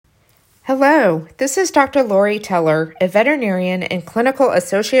Hello, this is Dr. Lori Teller, a veterinarian and clinical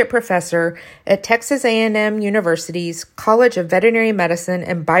associate professor at Texas A&M University's College of Veterinary Medicine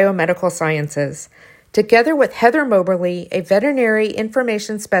and Biomedical Sciences. Together with Heather Moberly, a veterinary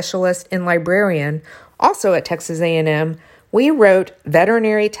information specialist and librarian, also at Texas A&M, we wrote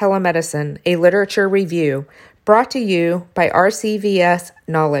Veterinary Telemedicine, a literature review, brought to you by RCVS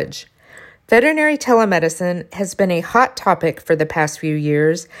Knowledge. Veterinary telemedicine has been a hot topic for the past few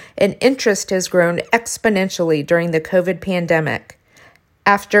years, and interest has grown exponentially during the COVID pandemic.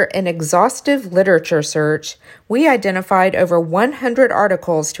 After an exhaustive literature search, we identified over 100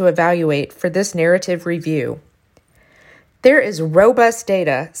 articles to evaluate for this narrative review. There is robust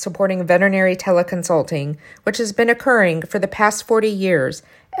data supporting veterinary teleconsulting, which has been occurring for the past 40 years,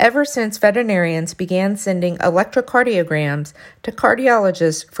 ever since veterinarians began sending electrocardiograms to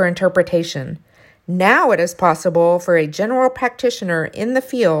cardiologists for interpretation. Now it is possible for a general practitioner in the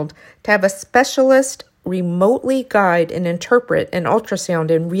field to have a specialist remotely guide and interpret an ultrasound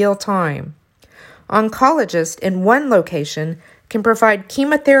in real time. Oncologists in one location can provide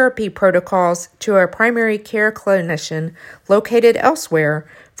chemotherapy protocols to a primary care clinician located elsewhere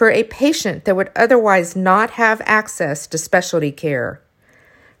for a patient that would otherwise not have access to specialty care.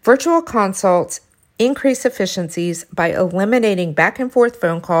 Virtual consults increase efficiencies by eliminating back and forth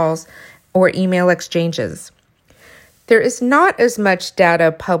phone calls or email exchanges. There is not as much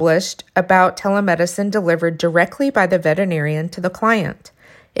data published about telemedicine delivered directly by the veterinarian to the client.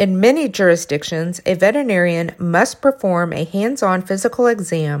 In many jurisdictions, a veterinarian must perform a hands-on physical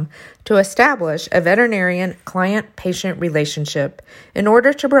exam to establish a veterinarian client-patient relationship in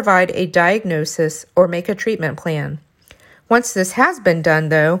order to provide a diagnosis or make a treatment plan. Once this has been done,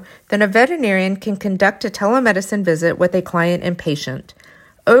 though, then a veterinarian can conduct a telemedicine visit with a client and patient.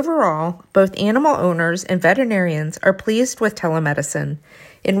 Overall, both animal owners and veterinarians are pleased with telemedicine.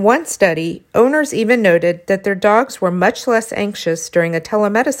 In one study, owners even noted that their dogs were much less anxious during a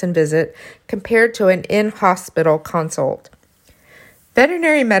telemedicine visit compared to an in-hospital consult.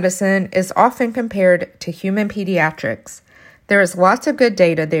 Veterinary medicine is often compared to human pediatrics. There is lots of good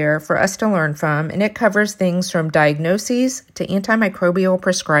data there for us to learn from, and it covers things from diagnoses to antimicrobial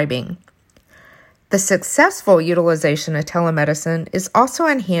prescribing. The successful utilization of telemedicine is also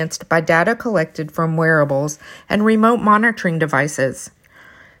enhanced by data collected from wearables and remote monitoring devices.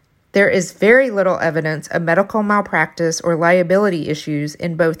 There is very little evidence of medical malpractice or liability issues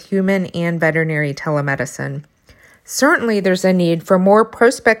in both human and veterinary telemedicine. Certainly, there's a need for more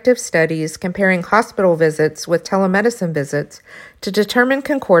prospective studies comparing hospital visits with telemedicine visits to determine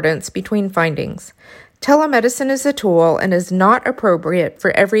concordance between findings. Telemedicine is a tool and is not appropriate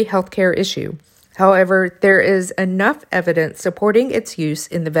for every healthcare issue. However, there is enough evidence supporting its use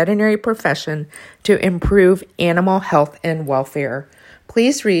in the veterinary profession to improve animal health and welfare.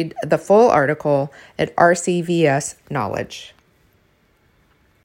 Please read the full article at RCVS Knowledge.